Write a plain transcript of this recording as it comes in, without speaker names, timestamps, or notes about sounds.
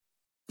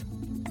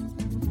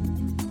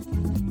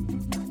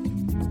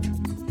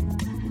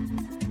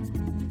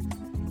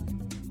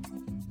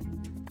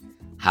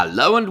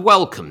Hello and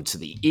welcome to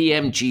the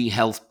EMG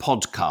Health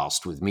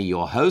Podcast with me,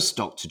 your host,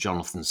 Dr.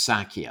 Jonathan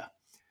Sakia.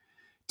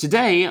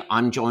 Today,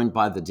 I'm joined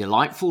by the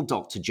delightful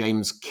Dr.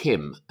 James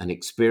Kim, an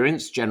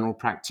experienced general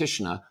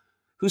practitioner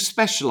who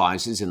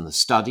specializes in the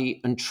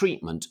study and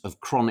treatment of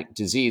chronic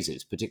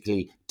diseases,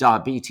 particularly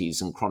diabetes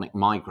and chronic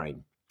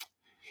migraine.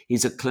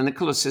 He's a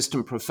clinical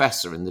assistant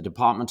professor in the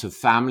Department of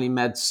Family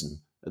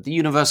Medicine at the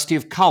University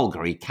of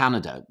Calgary,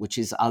 Canada, which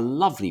is a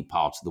lovely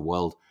part of the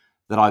world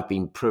that I've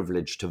been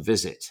privileged to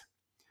visit.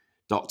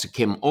 Dr.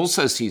 Kim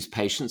also sees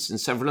patients in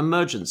several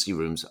emergency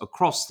rooms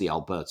across the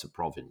Alberta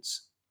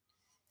province.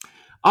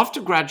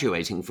 After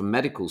graduating from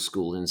medical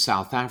school in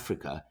South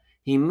Africa,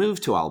 he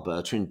moved to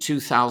Alberta in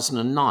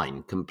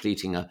 2009,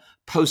 completing a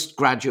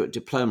postgraduate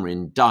diploma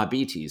in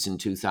diabetes in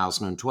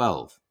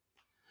 2012.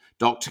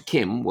 Dr.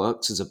 Kim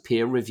works as a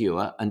peer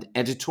reviewer and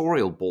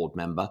editorial board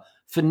member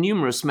for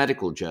numerous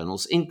medical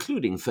journals,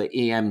 including for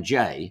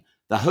EMJ,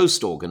 the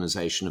host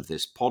organization of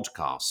this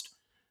podcast,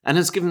 and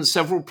has given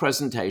several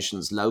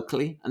presentations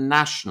locally and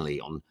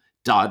nationally on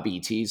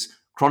diabetes,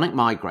 chronic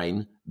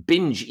migraine,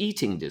 binge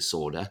eating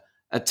disorder,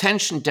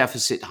 attention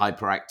deficit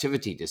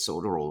hyperactivity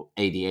disorder, or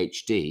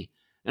ADHD,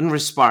 and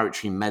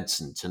respiratory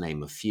medicine, to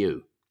name a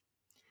few.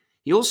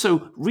 He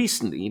also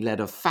recently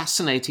led a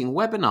fascinating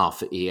webinar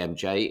for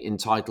EMJ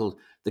entitled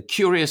The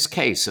Curious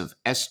Case of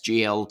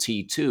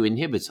SGLT2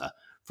 Inhibitor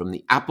from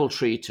the Apple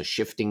Tree to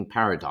Shifting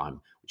Paradigm,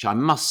 which I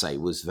must say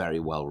was very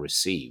well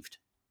received.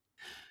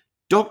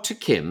 Dr.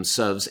 Kim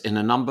serves in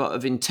a number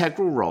of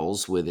integral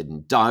roles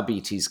within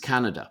Diabetes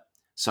Canada,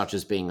 such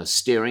as being a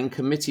steering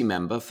committee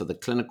member for the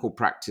Clinical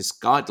Practice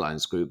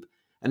Guidelines Group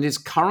and is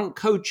current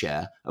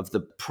co-chair of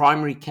the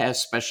Primary Care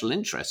Special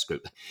Interest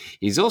Group.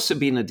 He's also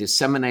been a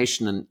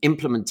dissemination and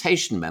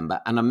implementation member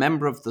and a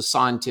member of the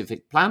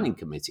Scientific Planning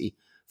Committee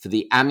for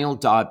the annual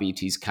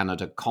Diabetes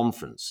Canada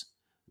Conference.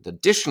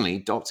 Additionally,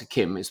 Dr.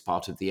 Kim is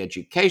part of the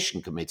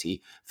Education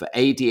Committee for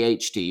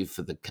ADHD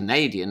for the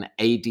Canadian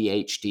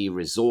ADHD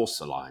Resource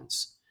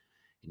Alliance.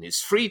 In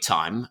his free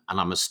time, and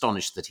I'm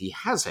astonished that he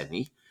has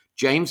any,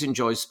 James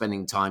enjoys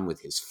spending time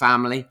with his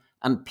family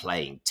and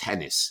playing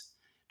tennis.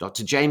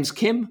 Dr. James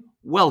Kim,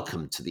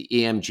 welcome to the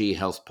EMG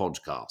Health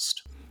Podcast.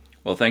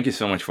 Well, thank you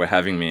so much for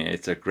having me.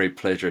 It's a great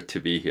pleasure to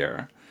be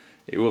here.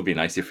 It would be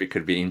nice if we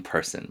could be in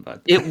person,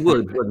 but It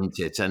would, wouldn't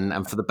it?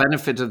 And for the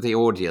benefit of the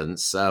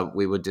audience,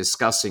 we were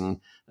discussing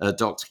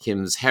Dr.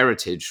 Kim's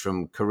heritage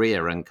from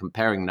Korea and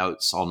comparing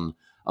notes on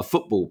a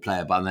football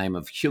player by the name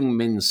of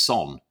Heung-min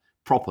Son,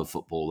 proper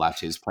football,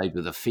 that is, played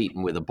with a feet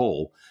and with a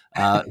ball,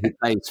 who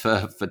plays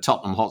for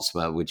Tottenham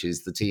Hotspur, which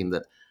is the team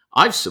that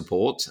I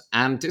support,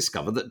 and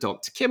discovered that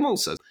Dr. Kim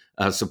also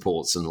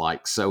supports and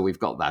likes. So we've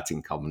got that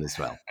in common as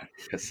well.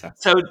 yes, sir.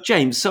 So,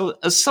 James,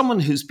 as someone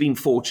who's been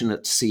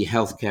fortunate to see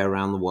healthcare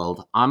around the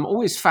world, I'm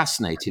always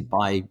fascinated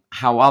by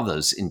how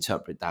others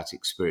interpret that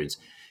experience.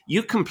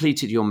 You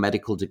completed your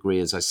medical degree,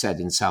 as I said,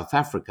 in South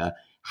Africa.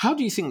 How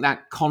do you think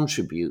that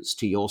contributes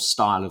to your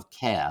style of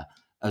care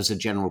as a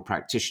general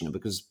practitioner?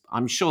 Because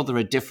I'm sure there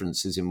are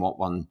differences in what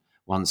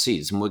one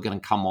sees, and we're going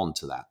to come on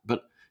to that.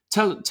 But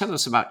tell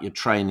us about your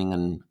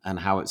training and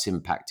how it's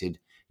impacted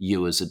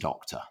you as a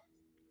doctor.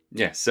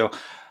 Yeah, so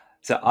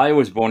I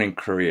was born in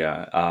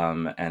Korea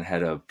and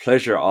had a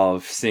pleasure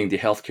of seeing the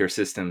healthcare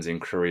systems in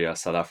Korea,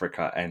 South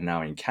Africa, and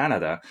now in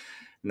Canada.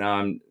 Now,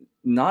 I'm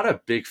not a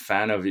big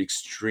fan of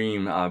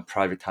extreme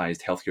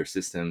privatized healthcare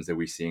systems that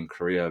we see in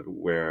Korea,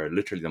 where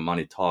literally the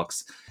money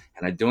talks,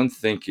 and I don't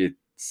think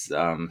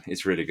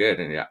it's really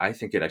good. And yeah, I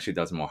think it actually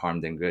does more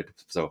harm than good.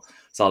 So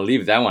I'll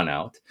leave that one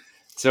out.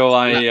 So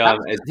I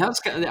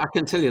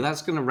can tell you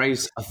that's going to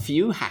raise a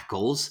few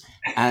hackles.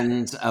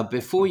 And I'll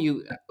tell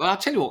you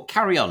what,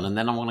 carry on, and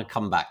then I want to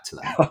come back to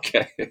that.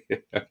 Okay.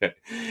 Okay.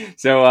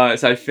 So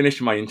I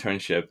finished my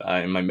internship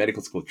in my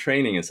medical school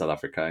training in South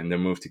Africa and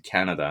then moved to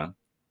Canada.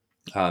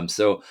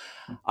 So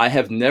I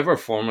have never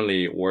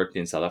formally worked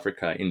in South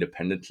Africa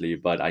independently,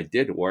 but I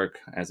did work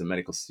as a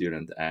medical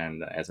student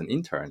and as an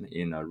intern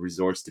in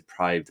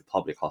resource-deprived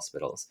public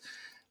hospitals.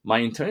 My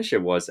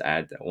internship was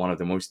at one of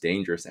the most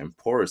dangerous and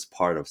poorest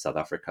part of South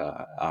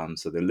Africa.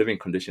 So the living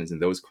conditions in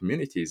those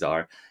communities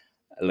are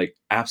like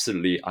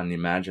absolutely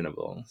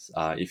unimaginable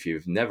if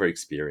you've never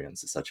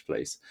experienced such a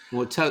place.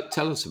 Well,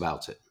 tell us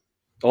about it.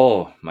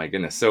 Oh my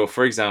goodness! So,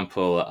 for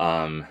example,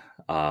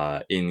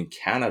 in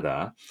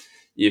Canada,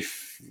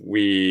 if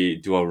we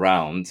do a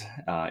round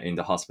in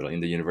the hospital,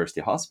 in the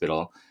university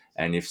hospital,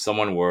 and if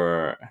someone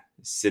were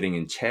sitting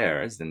in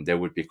chairs, then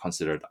that would be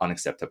considered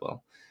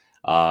unacceptable.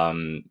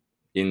 Um,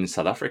 in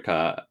South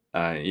Africa,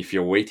 if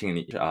you're waiting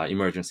in the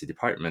emergency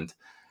department,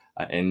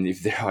 and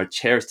if there are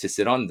chairs to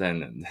sit on,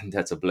 then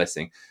that's a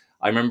blessing.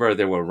 I remember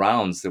there were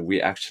rounds that we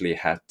actually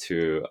had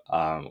to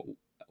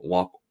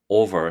walk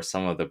over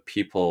some of the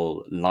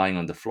people lying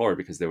on the floor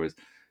because there was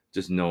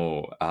just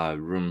no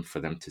room for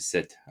them to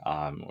sit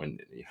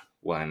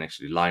when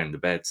actually lie on the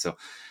bed. So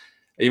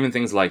even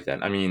things like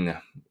that. I mean,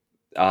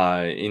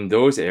 in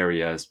those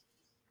areas,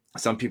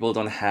 some people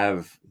don't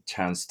have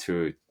chance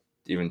to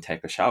even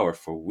take a shower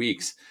for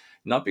weeks,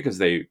 not because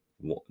they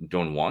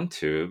don't want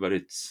to, but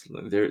it's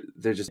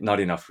they're just not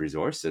enough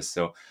resources.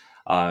 So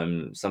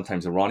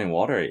sometimes running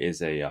water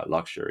is a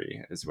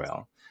luxury as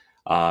well.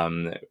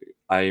 Um,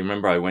 I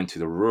remember I went to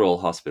the rural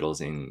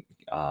hospitals in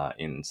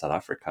South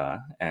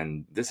Africa,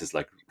 and this is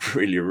like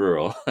really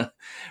rural,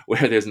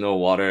 where there's no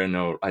water,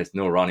 no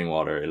running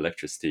water,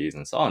 electricity,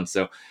 and so on.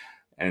 So,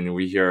 and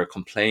we hear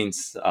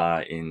complaints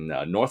in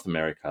North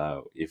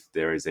America if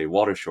there is a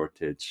water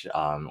shortage,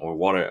 or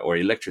water or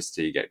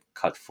electricity get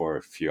cut for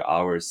a few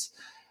hours,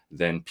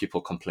 then people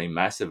complain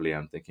massively.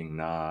 I'm thinking,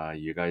 nah,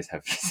 you guys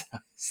have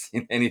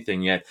seen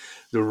anything yet.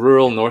 The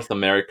rural North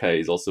America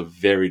is also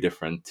very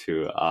different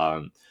to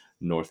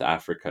North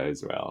Africa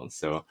as well.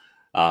 So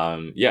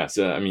yeah,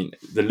 so I mean,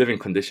 the living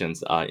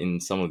conditions in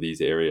some of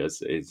these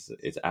areas is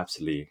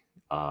absolutely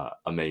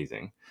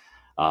amazing.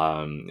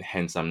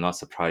 Hence, I'm not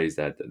surprised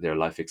that their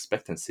life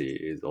expectancy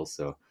is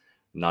also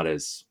not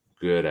as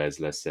good as,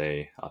 let's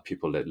say,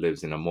 people that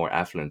lives in a more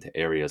affluent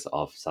areas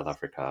of South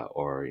Africa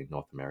or in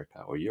North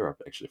America or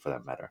Europe, actually, for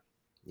that matter.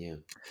 Yeah.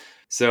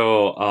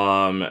 So,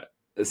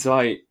 so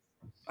I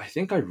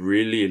think I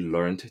really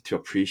learned to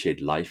appreciate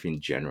life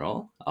in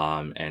general,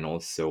 and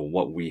also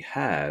what we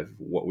have,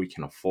 what we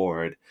can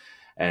afford,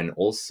 and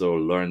also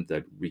learned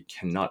that we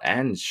cannot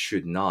and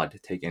should not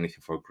take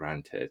anything for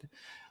granted.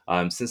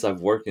 Since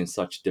I've worked in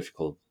such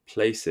difficult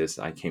places,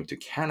 I came to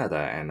Canada,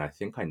 and I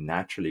think I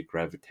naturally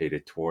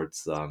gravitated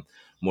towards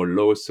more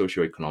low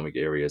socioeconomic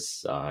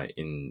areas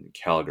in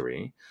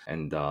Calgary,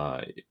 and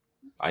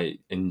I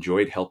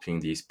enjoyed helping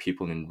these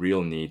people in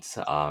real needs,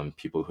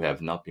 people who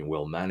have not been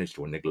well managed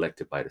or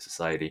neglected by the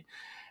society,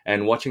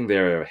 and watching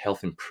their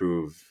health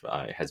improve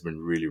has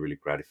been really, really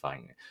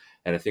gratifying.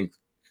 And I think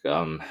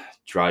um,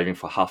 driving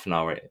for half an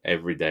hour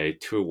every day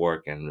to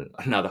work and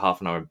another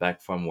half an hour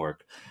back from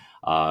work,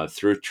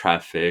 through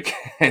traffic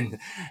and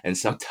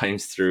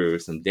sometimes through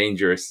some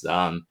dangerous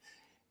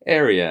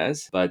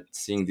areas, but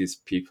seeing these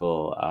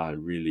people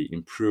really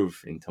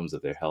improve in terms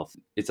of their health,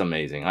 it's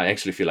amazing. I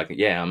actually feel like,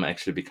 yeah, I'm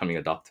actually becoming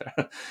a doctor.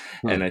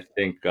 Hmm. And I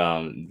think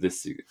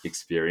this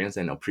experience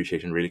and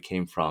appreciation really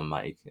came from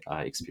my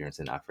experience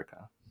in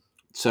Africa.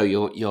 So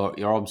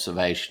your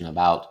observation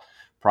about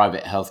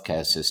private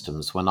healthcare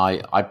systems, when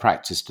I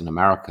practiced in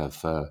America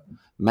for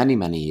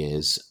many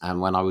years, and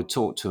when I would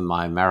talk to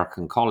my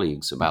American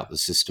colleagues about the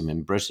system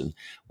in Britain,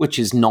 which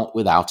is not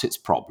without its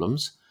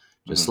problems,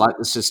 just Mhm. like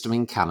the system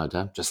in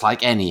Canada, just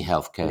like any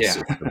healthcare Yeah.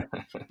 system.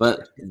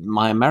 But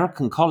my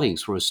American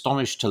colleagues were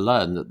astonished to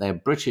learn that their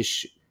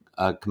British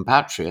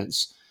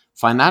compatriots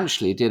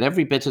financially did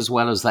every bit as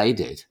well as they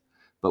did,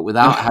 but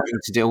without having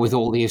to deal with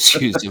all the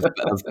issues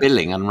of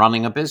billing and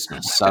running a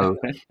business. So,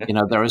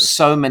 there are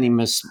so many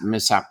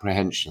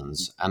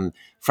misapprehensions. And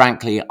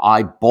frankly,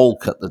 I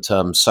balk at the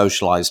term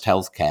socialized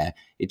healthcare.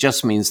 It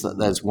just means that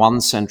there's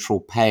one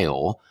central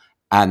payer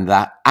and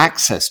that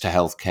access to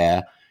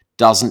healthcare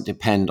doesn't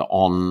depend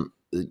on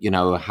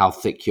how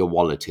thick your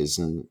wallet is.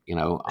 And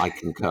I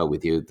concur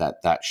with you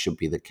that that should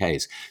be the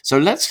case. So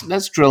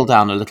let's drill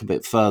down a little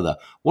bit further.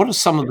 What are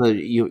some of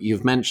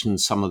you've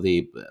mentioned some of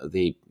the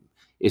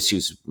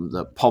issues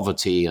that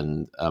poverty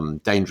and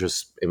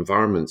dangerous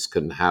environments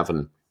can have,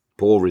 and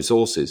poor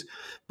resources.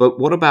 But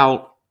what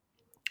about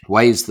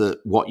ways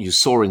that what you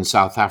saw in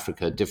South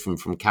Africa are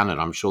different from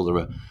Canada? I'm sure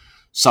there are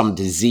some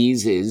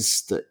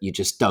diseases that you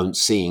just don't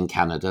see in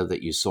Canada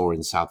that you saw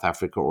in South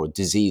Africa, or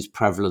disease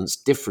prevalence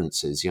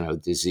differences,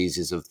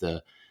 diseases of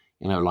the,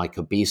 like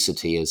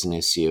obesity as an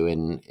issue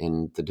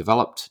in the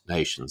developed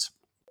nations.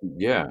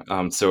 Yeah.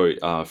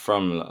 So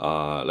from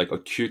like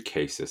acute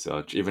cases,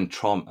 even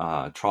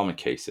trauma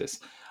cases,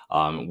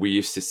 we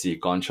used to see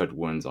gunshot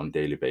wounds on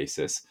daily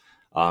basis.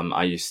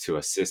 I used to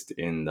assist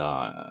in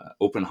the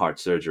open heart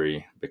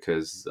surgery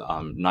because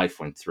knife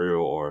went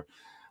through or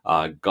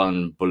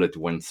gun bullet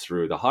went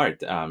through the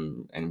heart,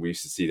 and we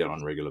used to see that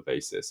on a regular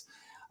basis.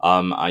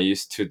 I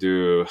used to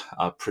do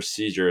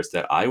procedures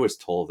that I was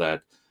told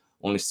that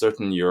only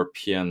certain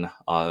European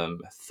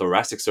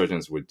thoracic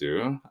surgeons would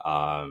do.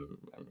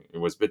 It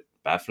was a bit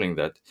baffling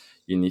that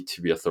you need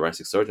to be a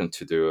thoracic surgeon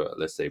to do,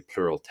 let's say,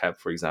 pleural tap,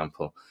 for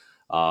example.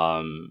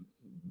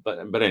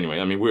 But anyway,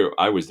 I mean,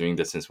 I was doing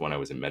this since when I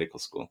was in medical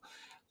school,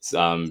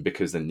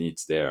 because the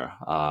needs there.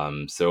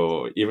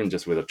 So even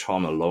just with a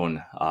trauma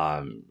alone,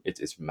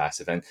 it's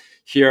massive. And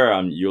here,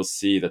 you'll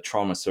see the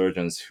trauma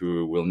surgeons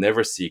who will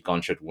never see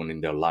gunshot wound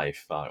in their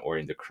life or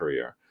in their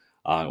career,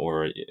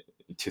 or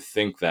to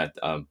think that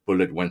a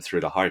bullet went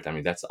through the heart. I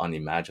mean, that's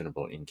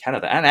unimaginable in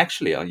Canada. And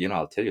actually,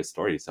 I'll tell you a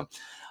story. So,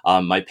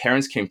 my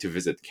parents came to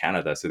visit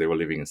Canada, so they were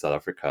living in South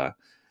Africa,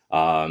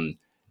 um,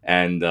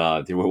 and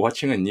they were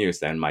watching the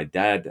news, and my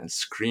dad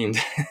screamed.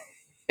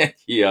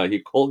 He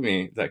called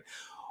me like,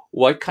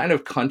 "What kind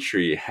of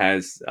country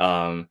has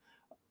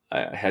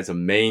a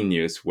main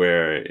news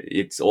where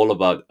it's all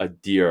about a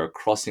deer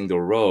crossing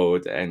the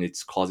road and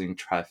it's causing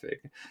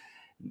traffic?"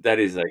 That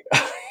is like,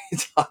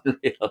 it's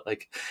unreal.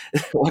 Like,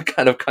 what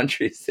kind of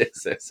country is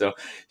this? So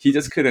he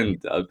just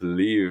couldn't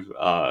believe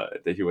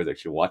that he was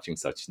actually watching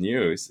such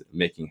news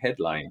making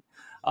headline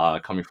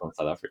coming from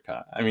South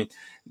Africa. I mean,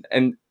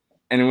 and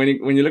and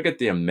when you look at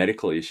the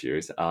medical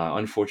issues,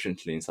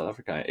 unfortunately in South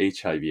Africa,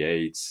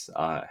 HIV/AIDS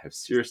have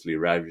seriously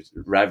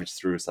ravaged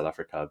through South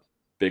Africa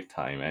big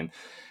time, and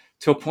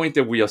to a point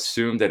that we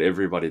assume that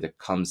everybody that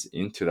comes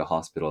into the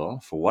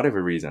hospital for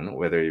whatever reason,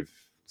 whether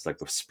it's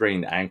like a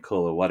sprained ankle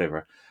or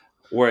whatever,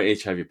 were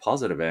HIV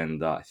positive.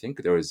 And I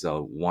think there was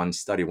one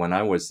study when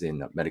I was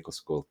in medical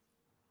school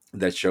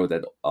that showed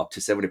that up to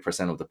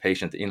 70% of the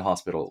patients in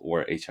hospital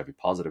were HIV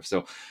positive.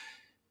 So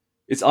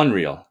it's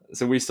unreal.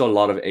 So we saw a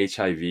lot of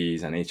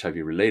HIVs and HIV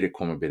related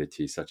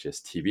comorbidities such as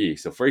TB.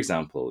 So for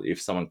example,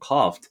 if someone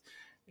coughed,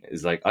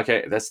 it's like,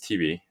 okay, that's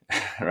TB,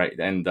 right?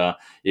 And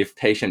if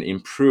patient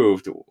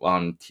improved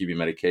on TB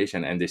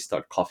medication and they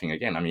start coughing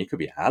again, I mean, it could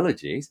be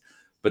allergies,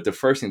 but the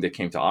first thing that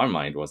came to our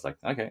mind was like,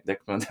 okay, that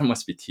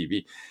must be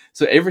TB.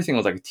 So everything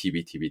was like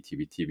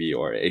TB,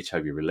 or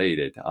HIV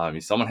related.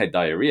 If someone had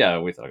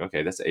diarrhea, we thought,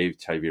 okay, that's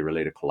HIV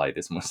related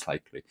colitis most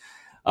likely.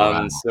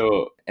 Wow.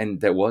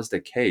 And that was the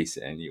case,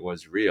 and it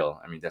was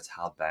real. I mean, that's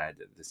how bad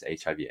this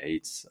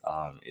HIV/AIDS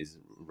is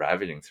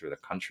ravaging through the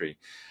country.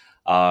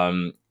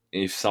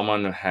 If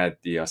someone had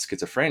the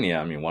schizophrenia,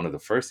 I mean, one of the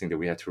first things that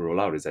we had to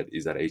rule out is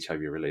that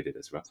HIV related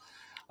as well.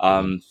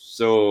 Right.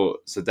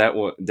 So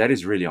that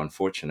is really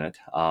unfortunate.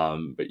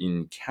 But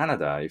in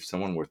Canada, if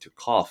someone were to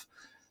cough,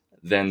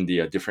 then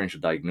the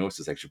differential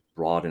diagnosis actually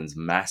broadens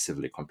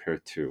massively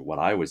compared to what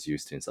I was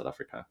used to in South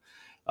Africa.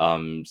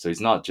 So it's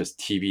not just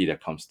TB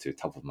that comes to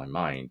top of my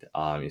mind.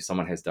 If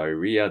someone has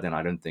diarrhea, then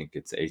I don't think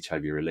it's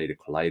HIV related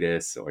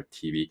colitis or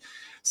TB.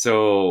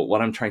 So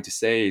what I'm trying to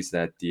say is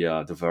that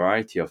the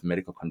variety of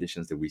medical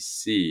conditions that we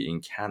see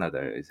in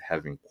Canada is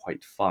having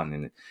quite fun,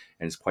 and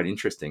it's quite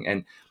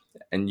interesting.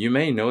 And you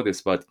may know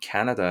this, but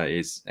Canada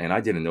is, and I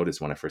didn't know this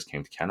when I first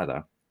came to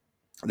Canada,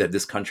 that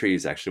this country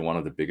is actually one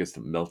of the biggest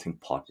melting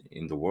pot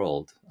in the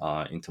world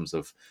in terms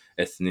of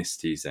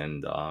ethnicities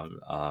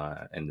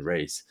and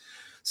race.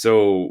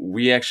 So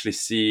we actually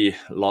see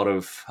a lot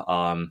of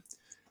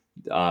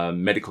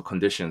medical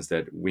conditions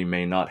that we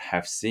may not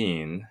have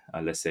seen,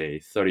 let's say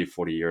 30,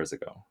 40 years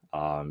ago.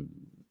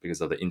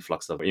 Because of the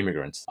influx of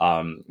immigrants.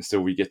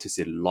 So we get to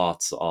see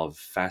lots of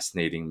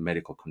fascinating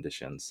medical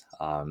conditions.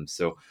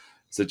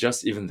 So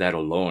just even that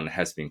alone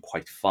has been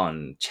quite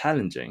fun,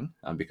 challenging,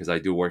 because I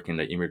do work in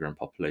the immigrant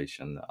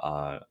population.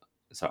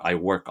 So I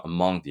work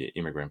among the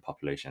immigrant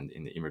population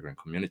in the immigrant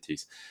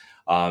communities.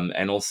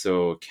 And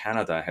also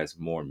Canada has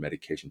more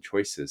medication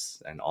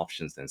choices and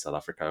options than South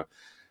Africa.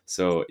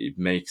 So it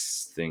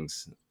makes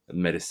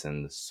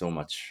medicine so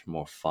much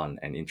more fun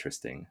and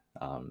interesting,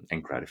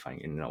 and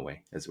gratifying in a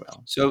way as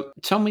well. So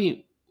tell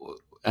me,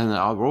 and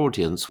our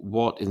audience,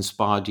 what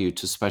inspired you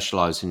to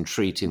specialize in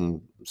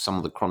treating some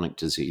of the chronic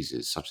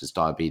diseases such as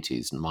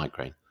diabetes and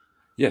migraine?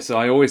 Yeah, so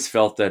I always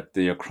felt that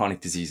the chronic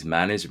disease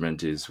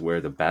management is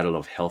where the battle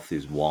of health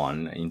is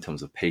won in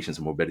terms of patients'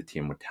 morbidity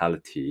and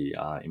mortality.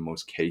 In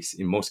most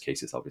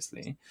cases,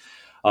 obviously,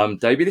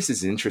 diabetes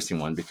is an interesting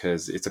one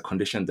because it's a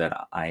condition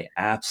that I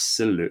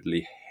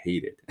absolutely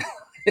hated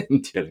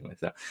in dealing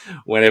with. That.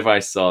 Whenever I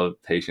saw a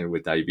patient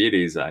with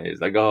diabetes, I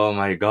was like, "Oh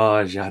my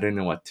gosh, I don't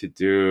know what to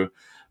do,"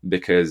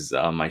 because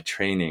my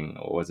training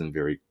wasn't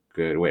very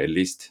good. Well, at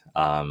least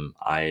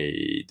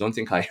I don't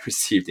think I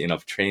received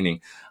enough training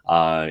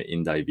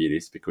in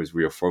diabetes because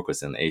we were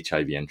focused on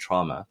HIV and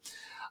trauma.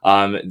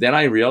 Then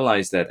I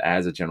realized that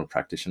as a general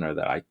practitioner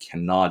that I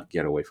cannot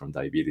get away from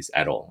diabetes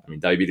at all. I mean,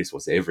 diabetes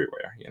was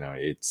everywhere. You know,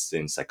 it's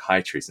in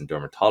psychiatry, and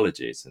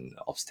dermatology, and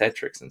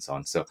obstetrics, and so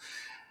on. So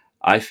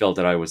I felt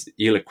that I was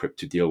ill-equipped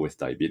to deal with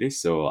diabetes.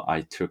 So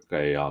I took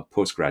a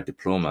postgrad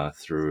diploma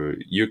through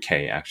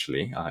UK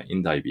actually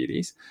in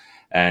diabetes,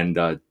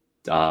 and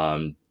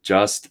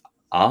just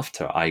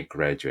after I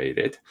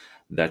graduated,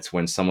 that's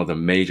when some of the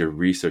major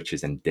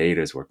researches and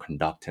data were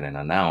conducted and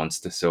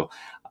announced. So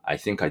I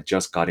think I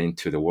just got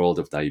into the world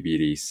of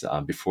diabetes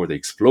before the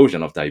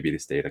explosion of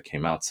diabetes data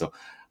came out. So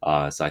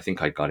I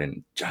think I got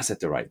in just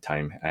at the right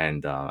time,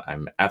 and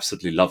I'm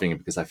absolutely loving it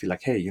because I feel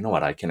like, hey, you know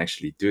what? I can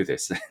actually do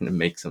this and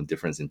make some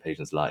difference in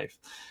patients' life.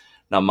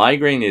 Now,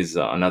 migraine is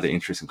another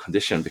interesting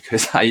condition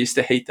because I used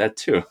to hate that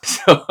too.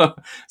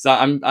 So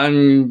I'm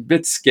a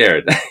bit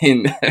scared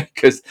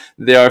because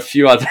there are a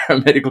few other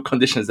medical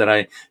conditions that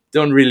I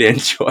don't really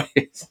enjoy.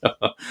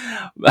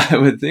 But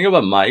the thing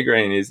about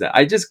migraine is that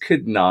I just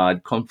could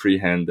not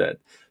comprehend that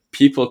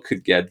people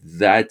could get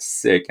that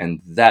sick and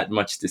that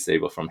much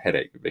disabled from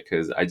headache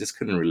because I just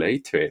couldn't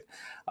relate to it.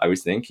 I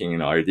was thinking,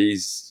 are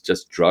these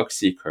just drug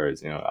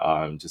seekers?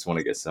 Just want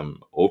to get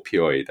some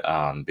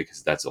opioid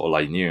because that's all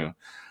I knew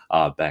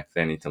back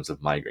then in terms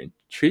of migraine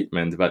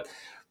treatment. But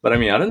I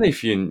mean, I don't know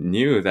if you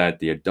knew that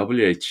the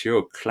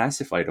WHO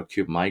classified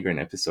acute migraine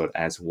episode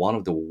as one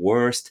of the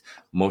worst,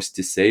 most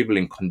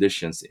disabling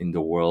conditions in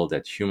the world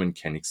that human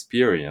can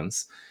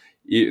experience.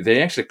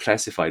 They actually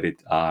classified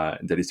it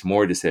that it's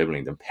more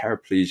disabling than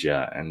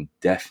paraplegia and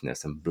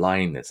deafness and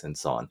blindness and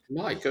so on.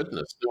 My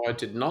goodness, no, I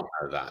did not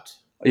know that.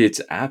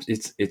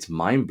 It's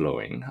mind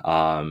blowing.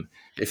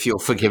 If you'll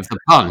forgive the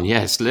pun,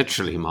 yes,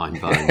 literally mind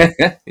blowing.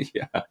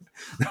 Yeah,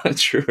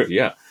 true.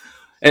 Yeah,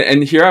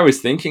 And here I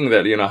was thinking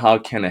that, how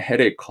can a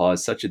headache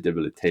cause such a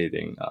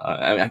debilitating,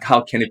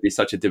 how can it be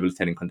such a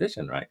debilitating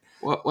condition, right?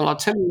 Well, I'll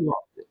tell you what.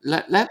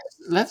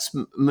 Let's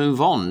move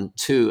on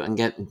to and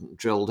get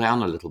drill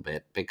down a little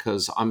bit,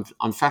 because I'm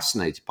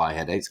fascinated by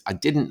headaches. I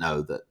didn't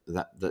know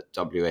that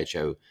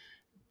WHO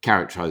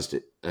characterized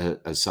it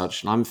as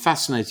such, and I'm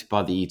fascinated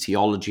by the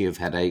etiology of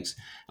headaches.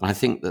 And I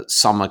think that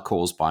some are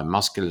caused by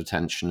muscular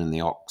tension in the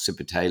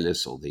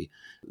occipitalis or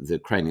the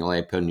cranial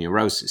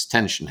aponeurosis,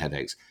 tension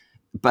headaches.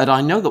 But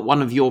I know that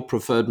one of your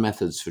preferred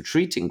methods for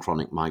treating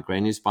chronic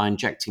migraine is by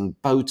injecting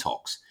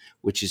botox,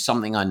 which is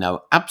something I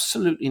know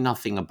absolutely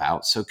nothing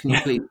about. So can you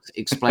please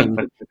explain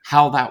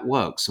how that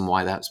works and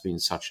why that's been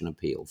such an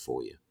appeal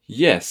for you?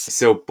 Yes.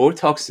 So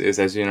Botox is,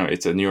 as you know,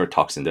 it's a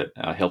neurotoxin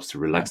that helps to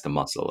Yeah. relax the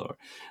muscle. Or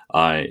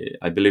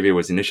I believe it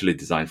was initially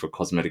designed for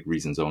cosmetic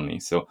reasons only.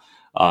 So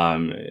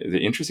the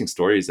interesting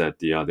story is that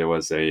there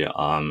was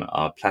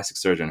a plastic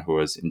surgeon who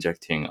was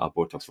injecting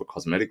Botox for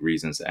cosmetic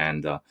reasons,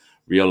 and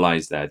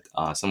realized that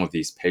some of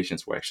these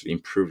patients were actually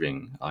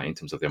improving in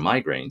terms of their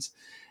migraines.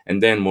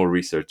 And then more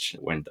research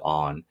went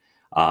on.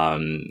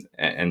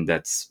 And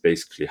that's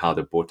basically how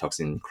the Botox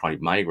in chronic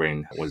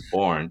migraine was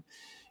born.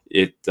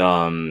 It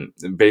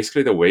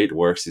basically, the way it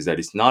works is that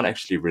it's not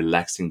actually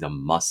relaxing the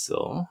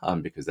muscle,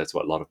 because that's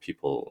what a lot of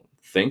people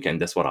think,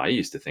 and that's what I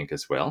used to think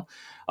as well.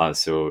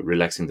 So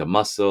relaxing the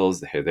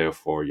muscles,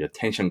 therefore your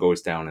tension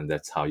goes down, and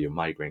that's how your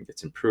migraine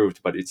gets improved.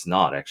 But it's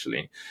not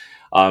actually.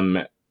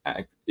 um,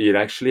 it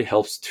actually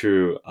helps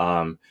to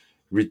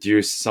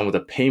reduce some of the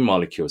pain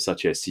molecules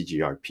such as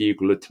CGRP,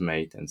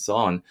 glutamate, and so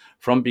on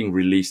from being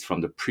released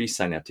from the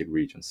presynaptic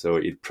region. So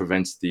it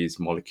prevents these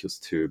molecules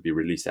to be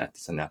released at the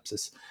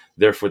synapses.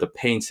 Therefore, the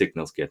pain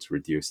signals gets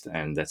reduced,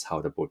 and that's how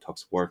the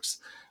Botox works.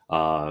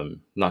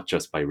 Not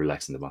just by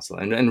relaxing the muscle,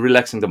 and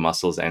relaxing the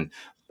muscles, and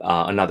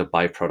another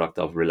byproduct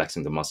of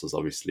relaxing the muscles,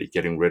 obviously,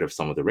 getting rid of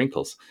some of the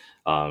wrinkles,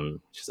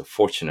 which is a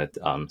fortunate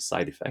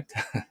side effect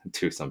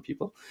to some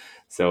people.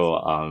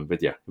 So,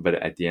 but yeah, but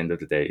at the end of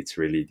the day, it's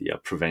really the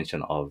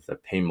prevention of the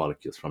pain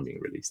molecules from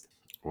being released.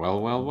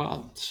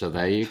 Well. So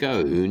there you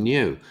go. Who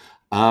knew?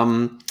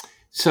 Um,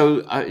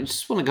 so I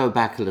just want to go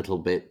back a little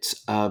bit.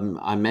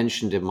 I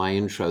mentioned in my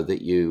intro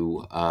that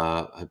you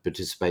had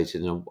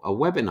participated in a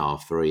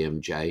webinar for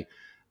EMJ,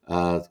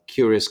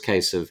 curious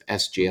case of Mhm.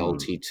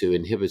 SGLT2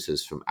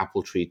 inhibitors from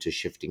apple tree to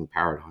shifting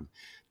paradigm.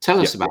 Tell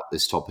us Yep. about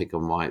this topic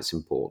and why it's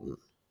important.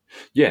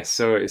 Yes.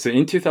 So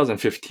in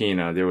 2015,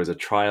 there was a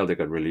trial that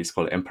got released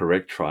called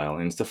EMPEREG trial,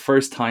 and it's the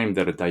first time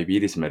that a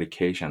diabetes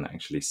medication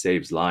actually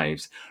saves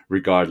lives,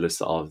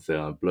 regardless of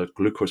the blood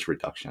glucose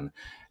reduction.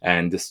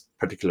 And this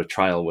particular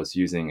trial was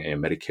using a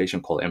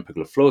medication called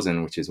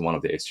empagliflozin, which is one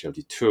of the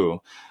SGLT2,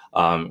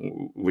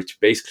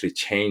 which basically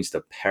changed the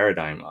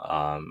paradigm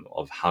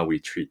of how we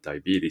treat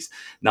diabetes.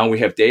 Now we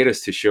have data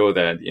to show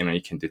that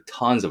you can do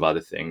tons of other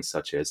things,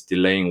 such as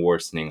delaying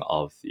worsening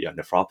of the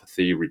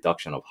nephropathy,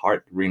 reduction of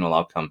heart renal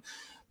outcome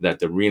that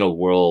the renal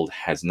world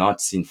has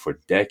not seen for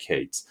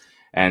decades.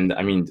 And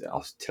I mean,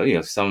 I'll tell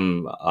you,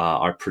 some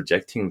are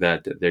projecting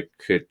that there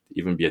could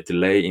even be a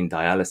delay in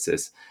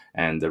dialysis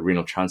and the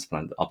renal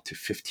transplant up to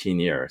 15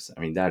 years. I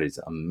mean, that is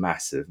a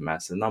massive,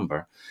 massive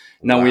number.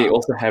 Now, we Wow.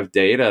 also have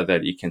data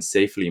that it can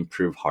safely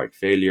improve heart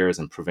failures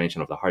and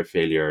prevention of the heart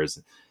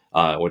failures,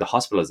 or the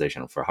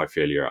hospitalization for heart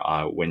failure,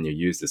 when you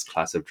use this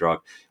class of drug,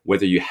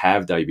 whether you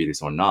have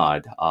diabetes or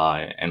not,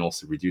 and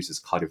also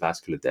reduces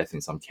cardiovascular death in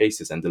some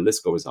cases, and the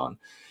list goes on.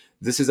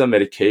 This is a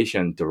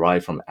medication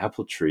derived from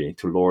apple tree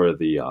to lower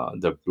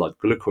the blood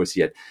glucose.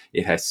 Yet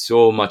it has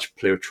so much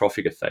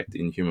pleiotropic effect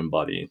in human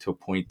body, to a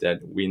point that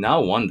we now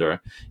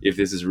wonder if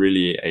this is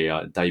really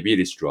a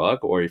diabetes drug,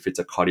 or if it's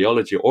a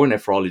cardiology or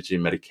nephrology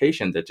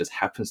medication that just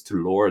happens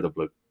to lower the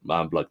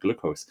blood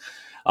glucose.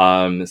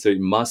 So it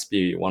must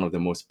be one of the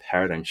most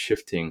paradigm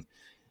shifting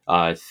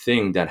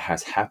thing that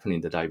has happened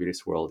in the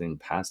diabetes world in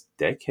past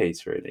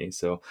decades, really.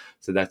 So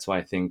that's why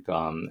I think,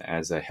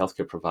 as a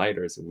healthcare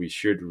providers, we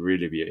should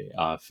really be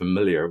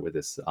familiar with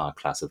this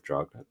class of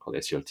drug called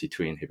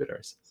SGLT2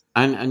 inhibitors.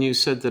 And you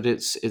said that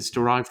it's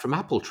derived from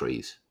apple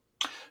trees.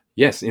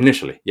 Yes,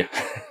 initially, yeah.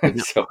 Didn't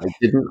So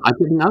I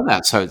didn't know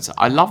that. So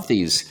I love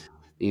these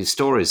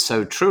stories.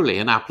 So truly,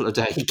 an apple a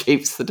day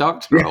keeps the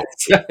doctor yes,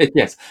 away.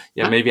 yes,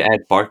 yeah. Maybe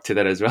add bark to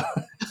that as well.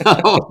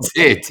 Oh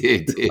dear.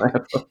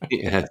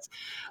 Yes.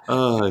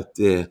 Oh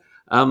dear.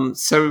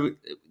 So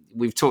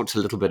we've talked a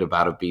little bit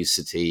about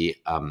obesity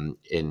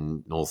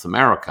in North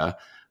America,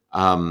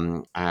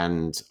 and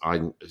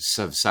I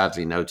have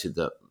sadly noted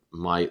that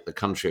the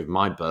country of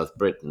my birth,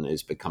 Britain,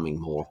 is becoming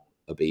more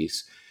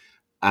obese,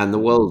 and the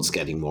world's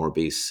getting more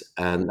obese,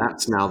 and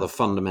that's now the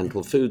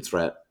fundamental food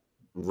threat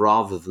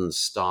rather than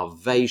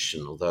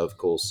starvation. Although, of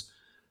course,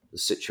 the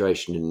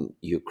situation in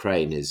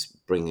Ukraine is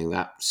bringing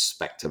that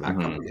spectre back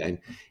up Mhm. again.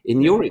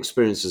 In Yeah. your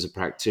experience as a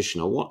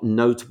practitioner, what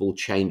notable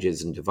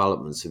changes and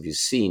developments have you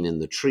seen in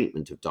the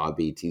treatment of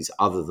diabetes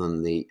other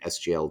than the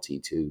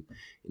SGLT2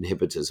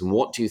 inhibitors? And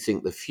what do you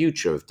think the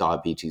future of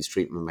diabetes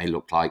treatment may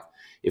look like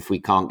if we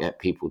can't get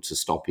people to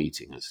stop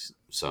eating us?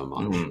 so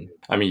much. Mm.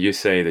 I mean, you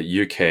say that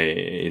UK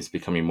is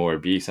becoming more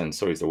obese, and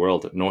so is the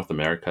world. North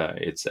America,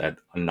 it's at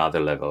another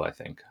level, I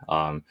think.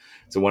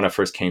 So when I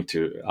first came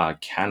to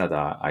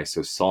Canada, I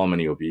saw so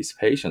many obese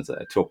patients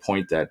to a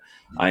point that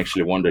I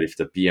actually wondered if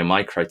the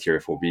BMI criteria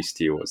for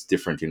obesity was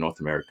different in North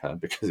America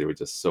because it was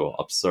just so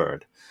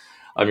absurd.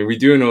 I mean, we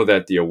do know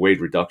that the weight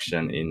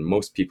reduction in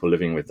most people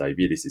living with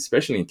diabetes,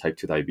 especially in type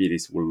 2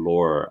 diabetes, will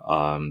lower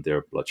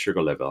their blood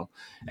sugar level.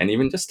 And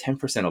even just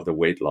 10% of the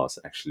weight loss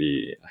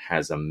actually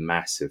has a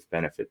massive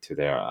benefit to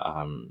their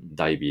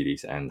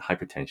diabetes and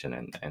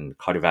hypertension and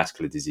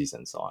cardiovascular disease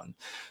and so on.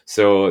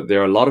 So there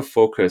are a lot of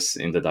focus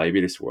in the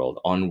diabetes world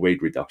on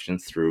weight reduction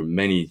through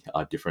many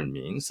different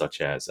means,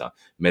 such as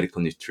medical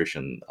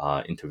nutrition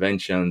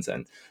interventions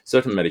and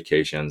certain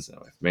medications.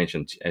 I've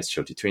mentioned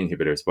SGLT2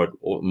 inhibitors, but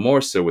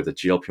more so with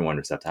the GLP-1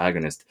 receptor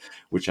agonist,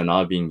 which are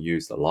now being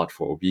used a lot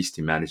for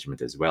obesity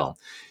management as well.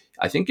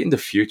 I think in the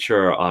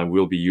future,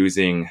 we'll be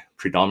using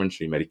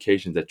predominantly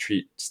medications that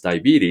treats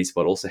diabetes,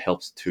 but also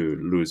helps to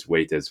lose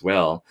weight as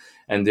well.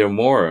 And there are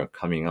more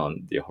coming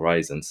on the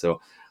horizon. So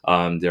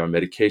there are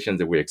medications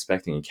that we're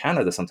expecting in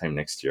Canada sometime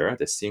next year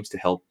that seems to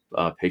help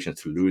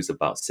patients to lose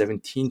about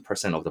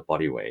 17% of the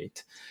body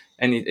weight.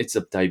 And it's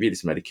a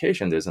diabetes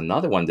medication. There's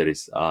another one that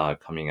is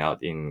coming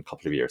out in a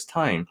couple of years'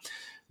 time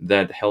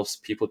that helps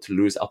people to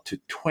lose up to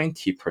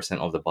 20%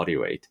 of the body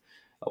weight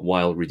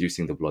while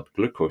reducing the blood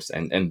glucose.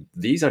 And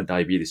these are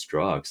diabetes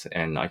drugs.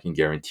 And I can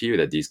guarantee you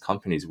that these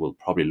companies will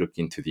probably look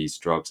into these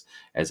drugs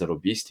as an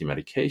obesity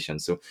medication.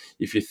 So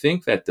if you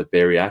think that the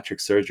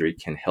bariatric surgery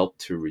can help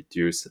to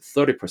reduce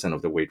 30%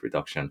 of the weight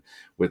reduction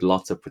with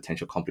lots of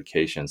potential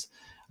complications,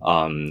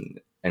 and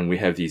we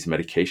have these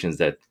medications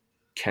that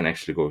can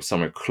actually go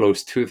somewhere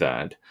close to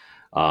that,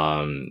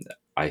 um,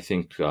 I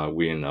think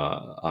we're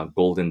in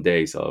golden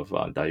days of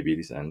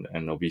diabetes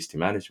and obesity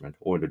management,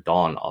 or the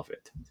dawn of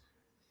it.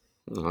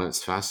 Oh,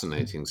 that's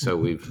fascinating. So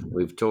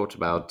we've talked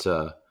about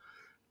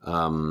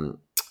um,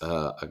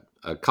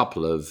 a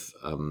couple of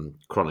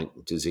chronic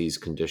disease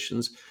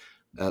conditions.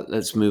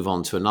 Let's move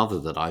on to another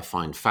that I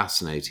find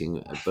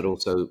fascinating, but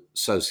also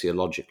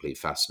sociologically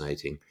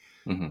fascinating.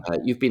 Hmm.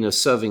 You've been a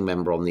serving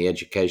member on the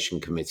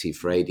Education Committee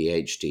for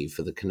ADHD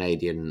for the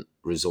Canadian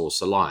Resource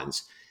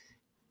Alliance.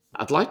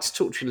 I'd like to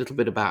talk to you a little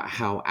bit about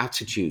how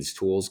attitudes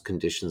towards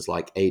conditions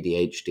like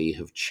ADHD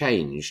have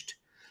changed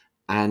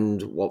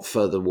and what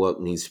further work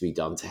needs to be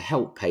done to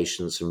help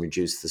patients and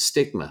reduce the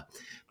stigma.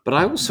 But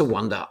I also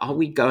wonder, are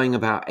we going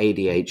about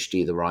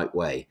ADHD the right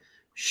way?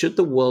 Should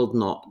the world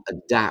not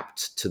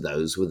adapt to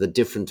those with a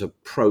different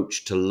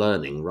approach to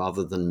learning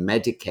rather than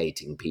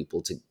medicating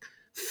people to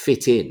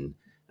fit in?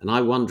 And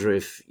I wonder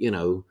if,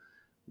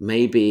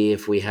 maybe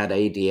if we had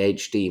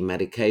ADHD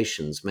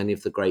medications, many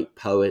of the great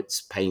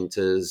poets,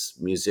 painters,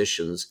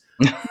 musicians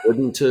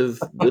wouldn't have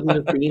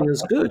been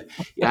as good.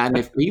 Yeah, and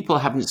if people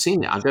haven't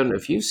seen it, I don't know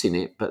if you've seen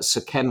it, but Sir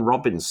Ken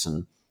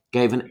Robinson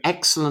gave an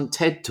excellent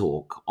TED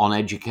talk on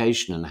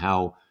education and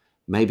how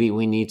maybe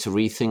we need to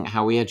rethink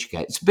how we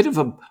educate. It's a bit of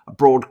a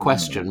broad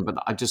question, but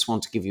I just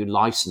want to give you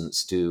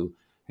license to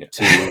Yeah.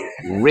 to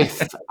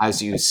riff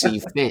as you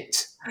see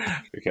fit.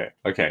 Okay.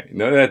 Okay.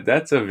 No,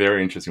 that's a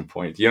very interesting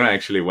point.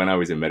 Actually, when I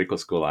was in medical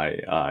school,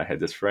 I had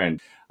this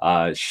friend.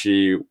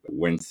 She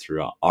went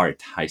through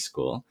art high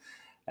school,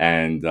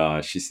 and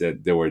she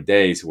said there were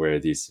days where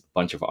these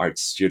bunch of art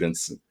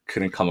students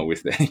couldn't come up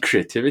with any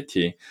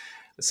creativity,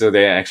 so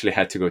they actually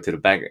had to go to the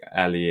back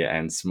alley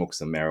and smoke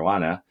some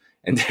marijuana,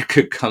 and they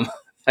could come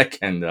back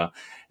and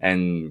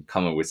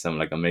come up with some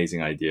like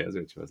amazing ideas,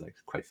 which was like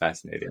quite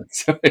fascinating.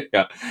 So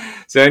yeah.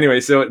 So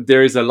anyway, so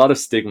there is a lot of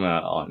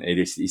stigma on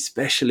ADHD,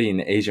 especially in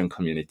the Asian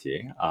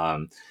community.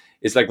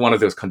 It's like one of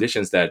those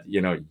conditions that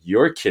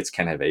your kids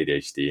can have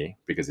ADHD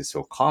because it's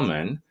so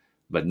common,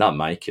 but not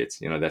my kids.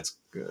 That's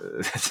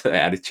the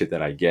attitude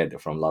that I get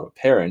from a lot of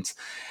parents.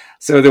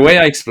 So the way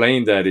I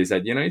explain that is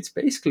that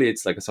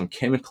it's like some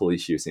chemical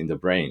issues in the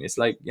brain. It's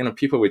like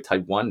people with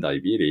type 1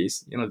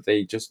 diabetes,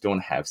 they just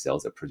don't have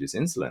cells that produce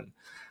insulin,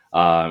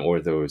 or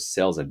those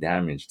cells are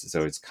damaged.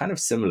 So it's kind of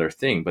similar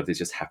thing, but it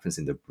just happens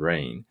in the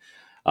brain.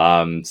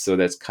 So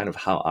that's kind of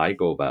how I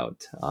go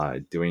about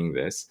doing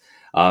this.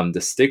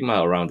 The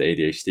stigma around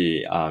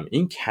ADHD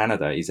in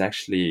Canada is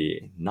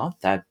actually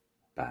not that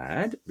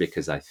bad,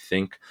 because I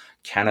think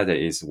Canada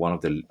is one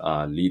of the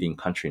leading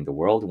country in the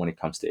world when it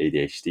comes to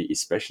ADHD,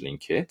 especially in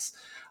kids.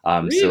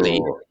 Really?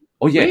 So,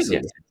 oh yes,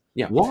 Really? yes,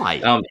 yeah.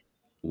 Why?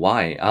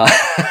 Why?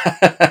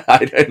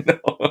 I don't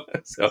know.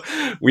 So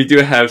we do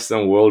have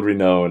some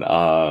world-renowned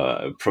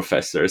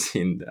professors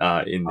in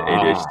Ah.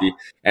 ADHD,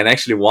 and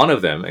actually one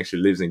of them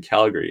actually lives in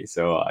Calgary,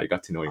 so I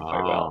got to know him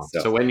quite well. Ah, So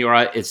so when you're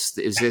a, is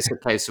this a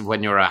case of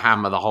when you're a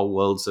hammer, the whole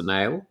world's a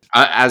nail?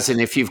 As in,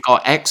 if you've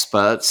got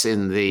experts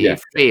in yeah,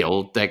 the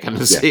field, they're going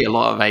to yeah. see a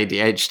lot of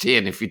ADHD,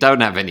 and if you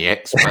don't have any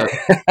experts,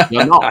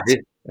 you're not.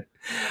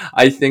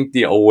 I think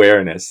the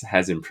awareness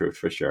has improved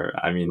for sure.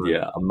 I mean, Right.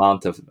 the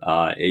amount of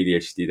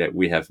ADHD that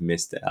we have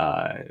missed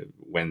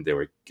when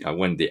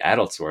the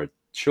adults were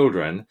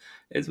children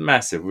is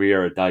massive. We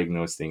are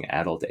diagnosing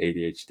adult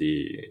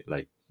ADHD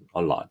like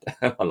a lot,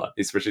 a lot,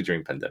 especially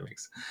during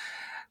pandemics.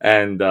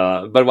 And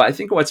but I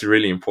think what's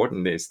really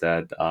important is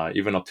that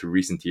even up to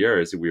recent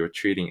years, we were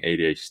treating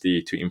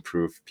ADHD to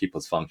improve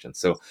people's function.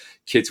 So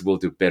kids will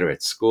do better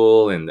at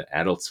school, and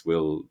adults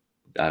will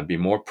be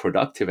more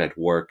productive at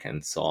work,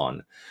 and so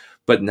on.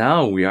 But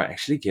now we are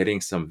actually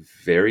getting some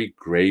very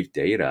grave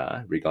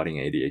data regarding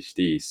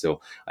ADHD. So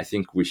I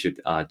think we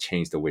should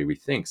change the way we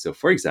think. So,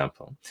 for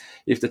example,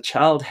 if the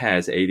child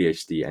has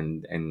ADHD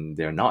and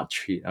they're not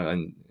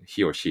and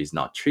he or she is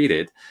not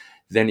treated,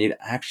 then it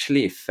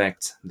actually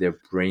affects their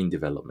brain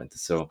development.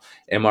 So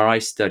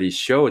MRI studies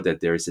show that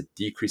there is a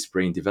decreased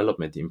brain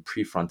development in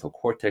prefrontal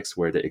cortex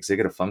where the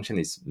executive function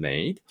is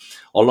made,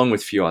 along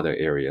with few other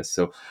areas.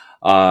 So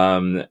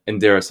and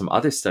there are some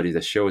other studies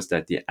that shows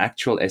that the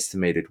actual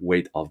estimated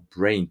weight of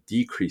brain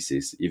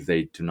decreases if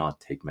they do not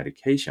take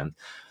medication.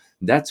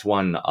 That's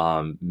one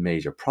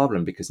major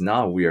problem, because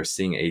now we are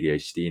seeing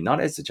ADHD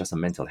not as just a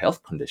mental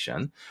health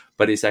condition,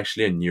 but it's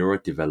actually a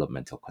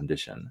neurodevelopmental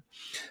condition.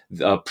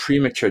 The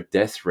premature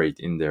death rate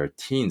in their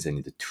teens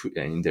and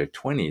in their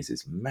 20s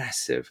is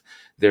massive.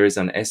 There is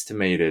an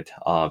estimated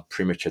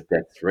premature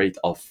death rate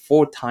of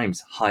 4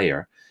 times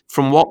higher.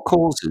 From what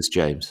causes,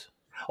 James?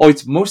 Oh,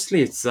 it's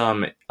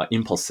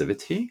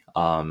impulsivity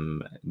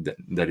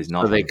that is So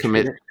not they being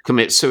treated.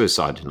 commit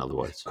suicide, in other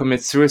words.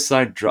 Commit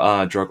suicide,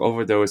 drug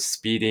overdose,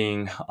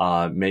 speeding,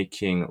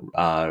 making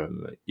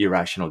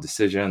irrational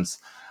decisions.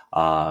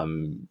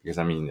 Because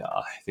I mean,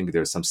 I think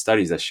there's some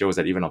studies that shows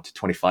that even up to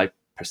 25%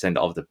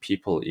 of the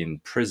people in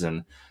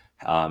prison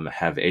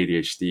have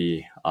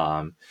ADHD,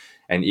 and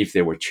if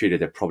they were treated,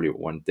 they probably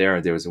weren't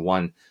there. There was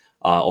one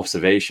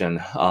observation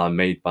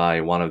made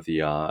by one of the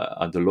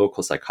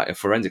local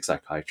forensic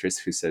psychiatrists,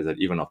 who said that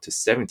even up to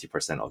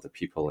 70% of the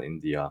people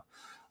in the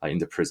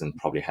prison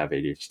probably have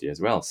ADHD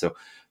as well. So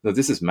no,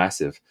 this is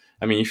massive.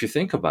 I mean, if you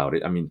think about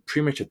it, I mean,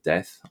 premature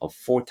death of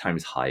 4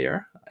 times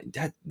higher,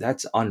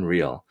 that's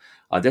unreal.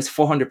 That's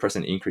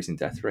 400% increase in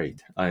death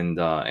rate. And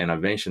I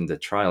mentioned the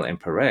trial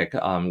EMPEREC,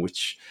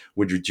 which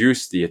would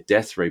reduce the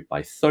death rate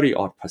by 30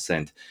 odd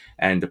percent.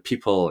 And the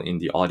people in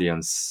the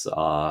audience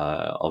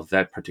of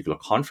that particular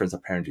conference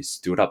apparently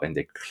stood up and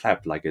they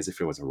clapped like as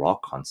if it was a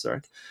rock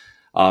concert.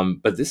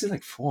 But this is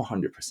like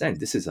 400%.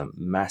 This is a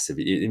massive,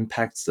 it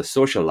impacts the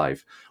social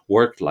life,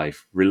 work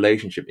life,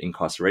 relationship,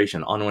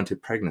 incarceration,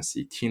 unwanted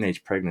pregnancy,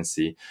 teenage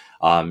pregnancy,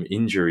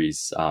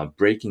 injuries,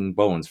 breaking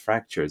bones,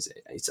 fractures.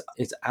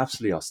 It's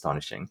absolutely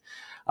astonishing.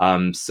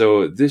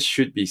 So this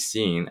should be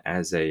seen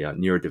as a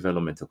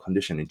neurodevelopmental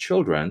condition in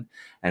children,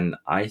 and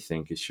I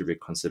think it should be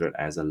considered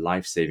as a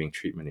life-saving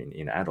treatment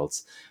in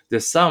adults.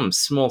 There's some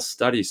small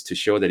studies to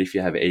show that if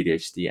you have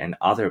ADHD and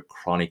other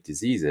chronic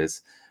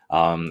diseases,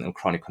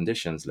 chronic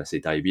conditions, let's say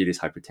diabetes,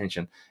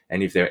 hypertension,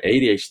 and if their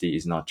ADHD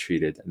is not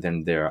treated,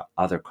 then their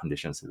other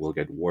conditions will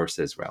get worse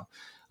as well.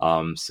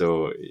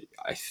 So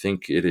I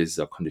think it is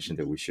a condition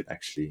that we should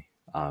actually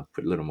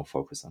put a little more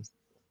focus on.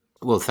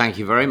 Well, thank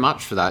you very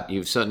much for that.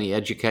 You've certainly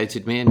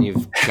educated me, and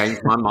you've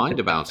changed my mind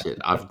about it.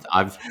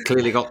 I've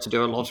clearly got to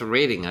do a lot of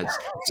reading. It's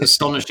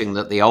astonishing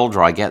that the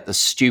older I get, the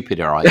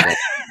stupider I get.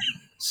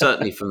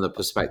 Certainly, from the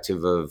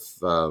perspective of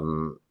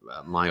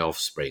my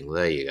offspring.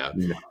 There you go.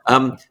 Yeah,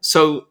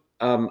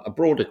 A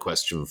broader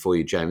question for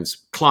you,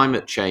 James: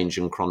 climate change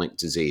and chronic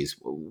disease.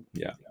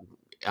 yeah.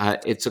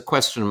 It's a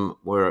question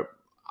where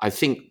I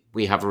think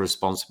we have a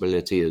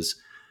responsibility as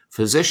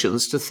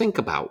physicians to think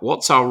about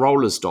what's our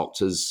role as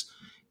doctors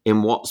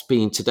in what's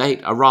been to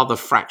date a rather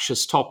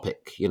fractious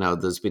topic. You know,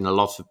 there's been a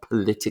lot of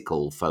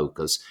political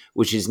focus,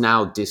 which is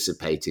now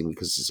dissipating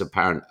because it's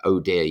apparent, oh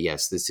dear,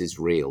 yes, this is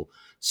real.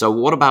 So,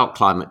 what about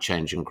climate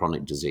change and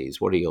chronic disease?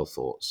 What are your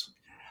thoughts?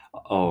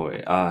 Oh,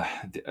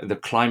 the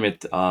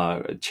climate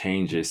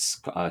change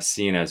is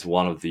seen as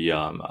one of the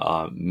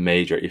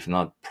major, if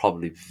not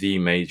probably the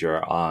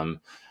major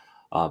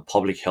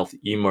public health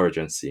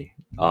emergency.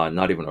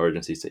 Not even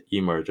urgency, it's an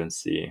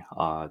emergency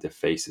that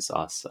faces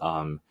us.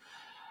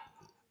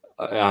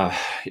 Uh,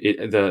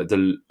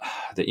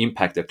 the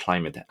impact that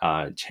climate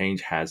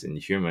change has in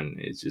human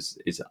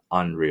is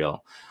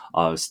unreal.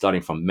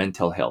 Starting from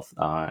mental health,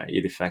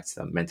 it affects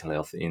the mental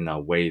health in a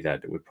way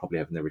that we probably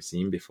have never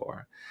seen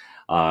before.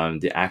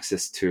 The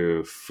access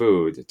to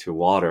food, to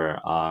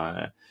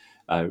water,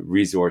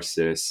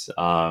 resources.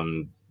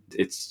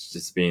 It's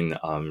just been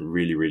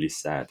really, really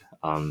sad.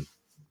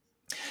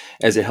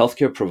 As a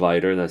healthcare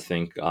provider, I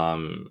think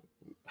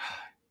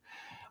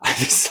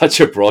it's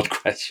such a broad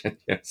question.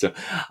 Yeah. So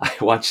I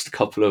watched a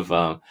couple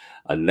of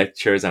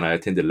lectures and I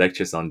attended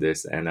lectures on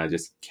this, and I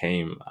just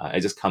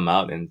come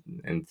out and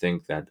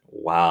think that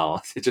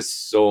wow, there's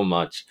just so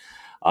much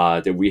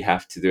that we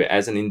have to do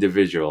as an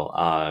individual,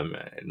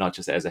 not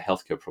just as a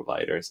healthcare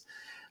providers.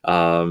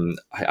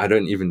 I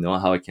don't even know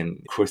how I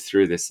can go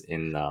through this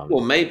in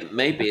Well,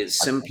 maybe it's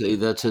simply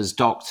that as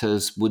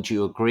doctors, would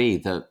you agree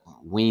that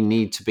we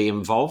need to be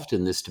involved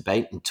in this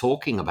debate and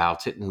talking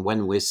about it? And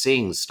when we're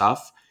seeing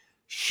stuff,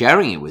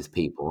 sharing it with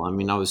people. I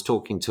mean, I was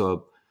talking to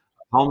a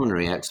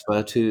pulmonary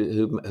expert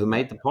who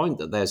made the point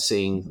that they're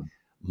seeing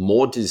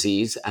more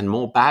disease and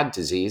more bad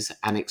disease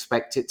and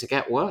expect it to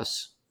get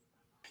worse.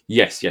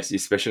 Yes, yes,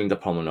 especially in the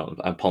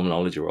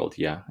pulmonology world,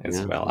 yeah, as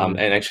Yeah, well. yeah.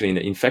 And actually, in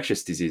the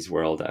infectious disease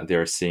world,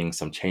 they're seeing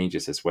some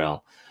changes as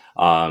well.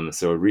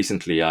 So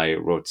recently, I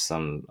wrote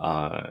some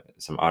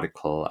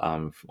article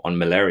on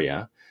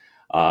malaria,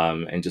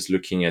 and just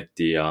looking at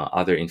the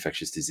other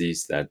infectious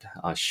disease that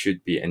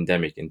should be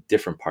endemic in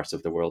different parts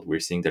of the world.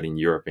 We're seeing that in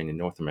Europe and in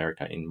North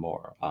America in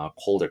more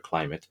colder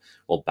climate.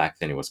 Well, back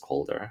then it was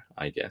colder,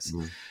 I guess.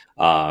 Mm.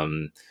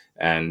 Um,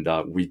 and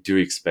we do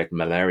expect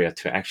malaria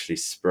to actually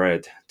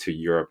spread to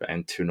Europe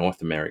and to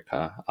North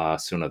America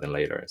sooner than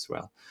later as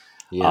well.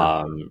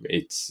 Yeah,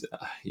 It's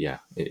yeah.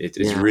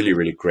 really,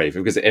 really grave,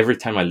 because every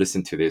time I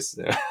listen to this,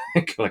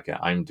 like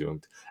I'm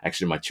doomed.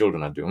 Actually, my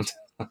children are doomed.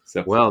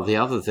 So Well, the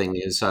other thing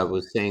is, I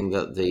was seeing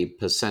that the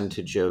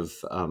percentage of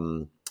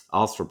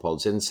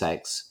arthropods,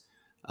 insects,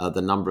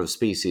 the number of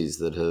species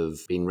that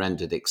have been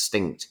rendered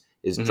extinct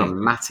is mhm.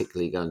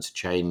 dramatically going to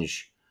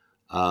change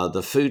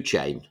the food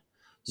chain.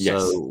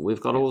 Yes, So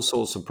we've got all yes,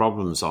 sorts of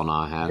problems on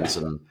our hands.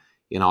 yeah.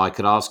 And, I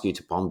could ask you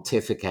to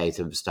pontificate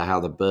as to how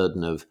the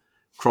burden of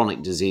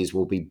chronic disease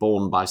will be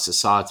borne by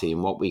society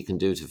and what we can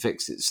do to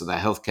fix it so the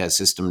healthcare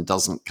system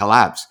doesn't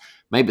collapse.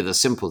 Maybe the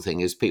simple thing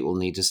is people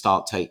need to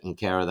start taking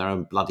care of their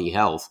own bloody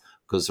health,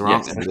 because there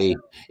aren't Yes. going to be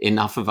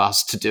enough of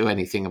us to do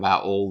anything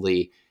about all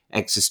the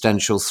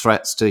existential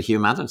threats to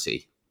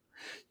humanity.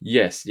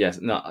 Yes, yes,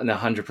 no,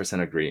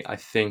 100% agree. I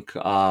think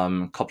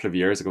a couple of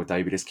years ago,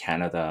 Diabetes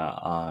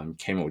Canada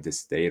came up with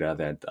this data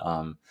that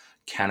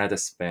Canada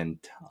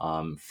spent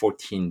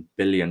 $14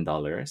 billion,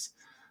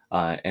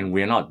 and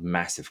we're not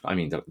massive. I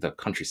mean, the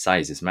country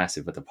size is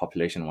massive, but the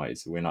population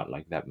wise, we're not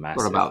like that What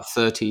massive. about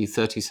 30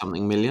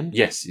 something million?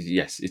 Yes,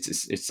 yes,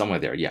 it's somewhere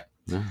there. Yeah.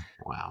 Yeah.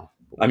 Wow.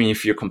 I mean,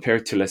 if you compare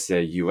it to, let's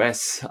say,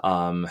 US,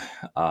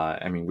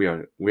 I mean,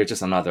 we're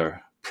just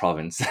another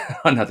province,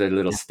 another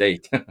little Yeah.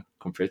 state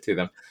compared to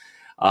them.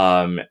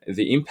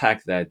 The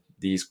impact that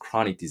these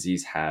chronic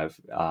disease have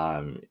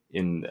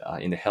in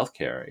the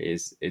healthcare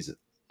is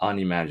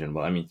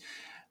unimaginable. I mean,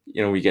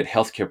 we get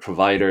healthcare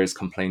providers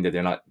complain that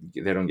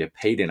they don't get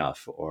paid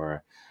enough,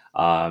 or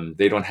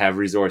they don't have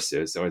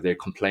resources, or they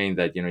complain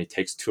that it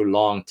takes too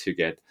long to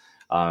get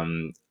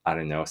I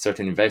don't know,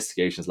 certain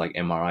investigations like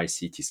MRI,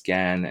 CT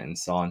scan, and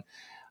so on.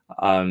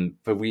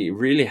 But we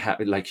really have,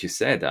 like you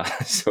said,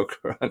 so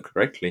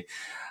correctly,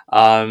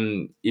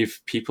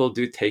 if people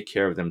do take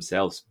care of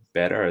themselves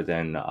better,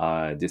 then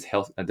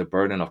the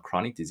burden of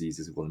chronic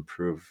diseases will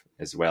improve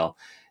as well.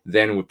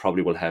 Then we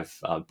probably will have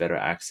better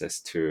access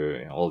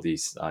to all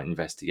these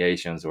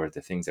investigations, or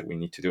the things that we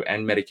need to do,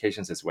 and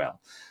medications as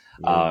well.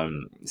 Yeah.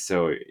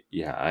 So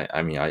yeah,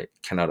 I mean, I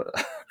cannot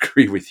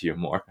agree with you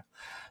more.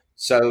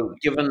 So,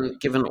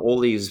 given all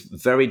these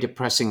very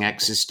depressing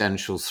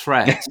existential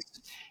threats,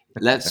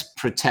 let's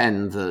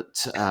pretend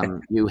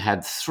that you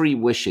had three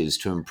wishes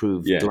to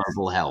improve Yes.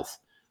 global health.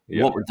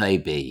 Yeah. What would they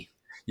be?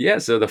 Yeah,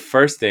 so the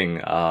first thing,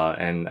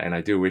 and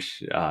I do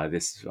wish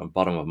this from the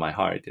bottom of my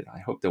heart, I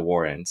hope the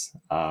war ends.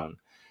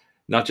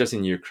 Not just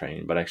in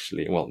Ukraine, but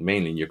actually, well,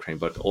 mainly in Ukraine,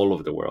 but all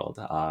over the world.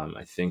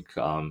 I think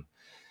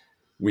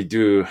we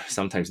do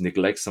sometimes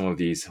neglect some of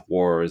these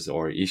wars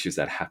or issues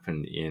that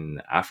happen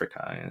in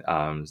Africa.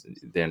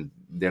 Then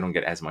they don't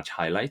get as much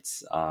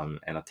highlights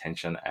and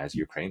attention as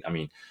Ukraine. I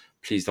mean,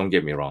 please don't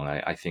get me wrong.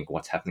 I think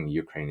what's happening in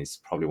Ukraine is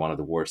probably one of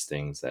the worst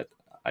things that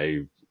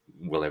I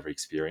will ever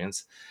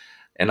experience.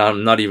 And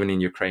I'm not even in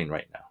Ukraine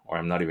right now, or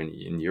I'm not even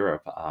in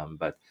Europe.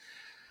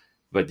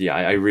 But yeah,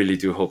 I really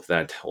do hope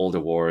that all the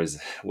wars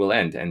will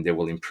end and they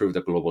will improve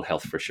the global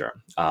health for sure.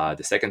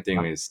 The second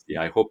thing is,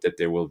 yeah, I hope that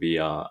there will be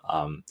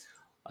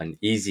an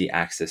easy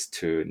access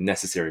to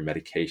necessary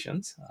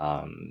medications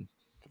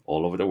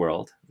all over the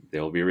world.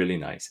 They'll be really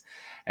nice.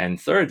 And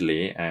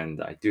thirdly,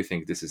 and I do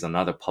think this is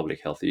another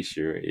public health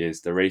issue,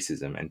 is the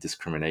racism and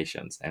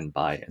discriminations and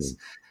bias.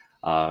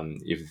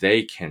 If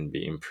they can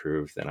be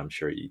improved, then I'm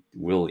sure it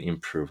will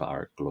improve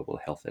our global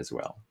health as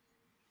well.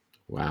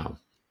 Wow.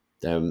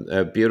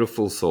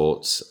 Beautiful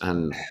thoughts.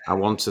 And I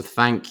want to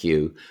thank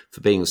you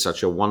for being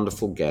such a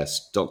wonderful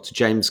guest. Dr.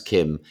 James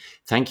Kim,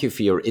 thank you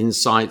for your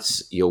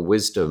insights, your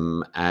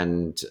wisdom,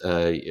 and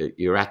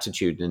your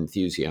attitude and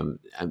enthusiasm.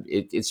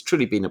 It's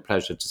truly been a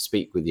pleasure to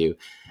speak with you.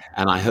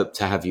 And I hope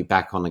to have you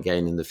back on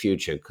again in the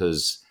future,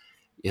 because,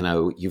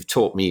 you've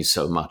taught me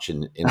so much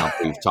in our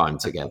brief time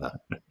together.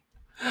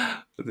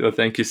 Well,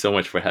 thank you so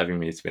much for having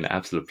me. It's been an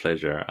absolute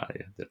pleasure.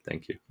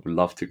 Thank you. Would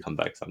love to come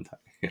back sometime.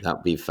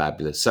 That'd be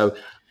fabulous. So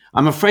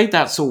I'm afraid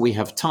that's all we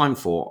have time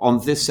for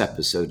on this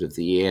episode of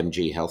the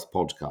EMG Health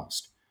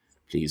Podcast.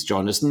 Please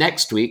join us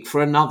next week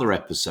for another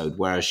episode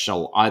where I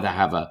shall either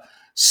have a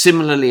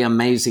similarly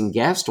amazing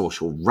guest or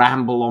shall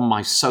ramble on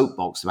my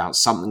soapbox about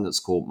something that's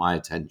caught my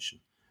attention.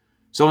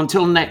 So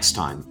until next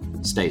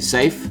time, stay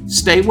safe,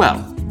 stay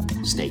well,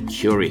 stay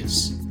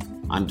curious.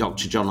 I'm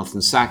Dr.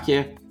 Jonathan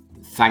Sakia.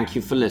 Thank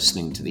you for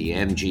listening to the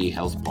EMG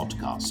Health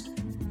Podcast.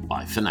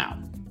 Bye for now.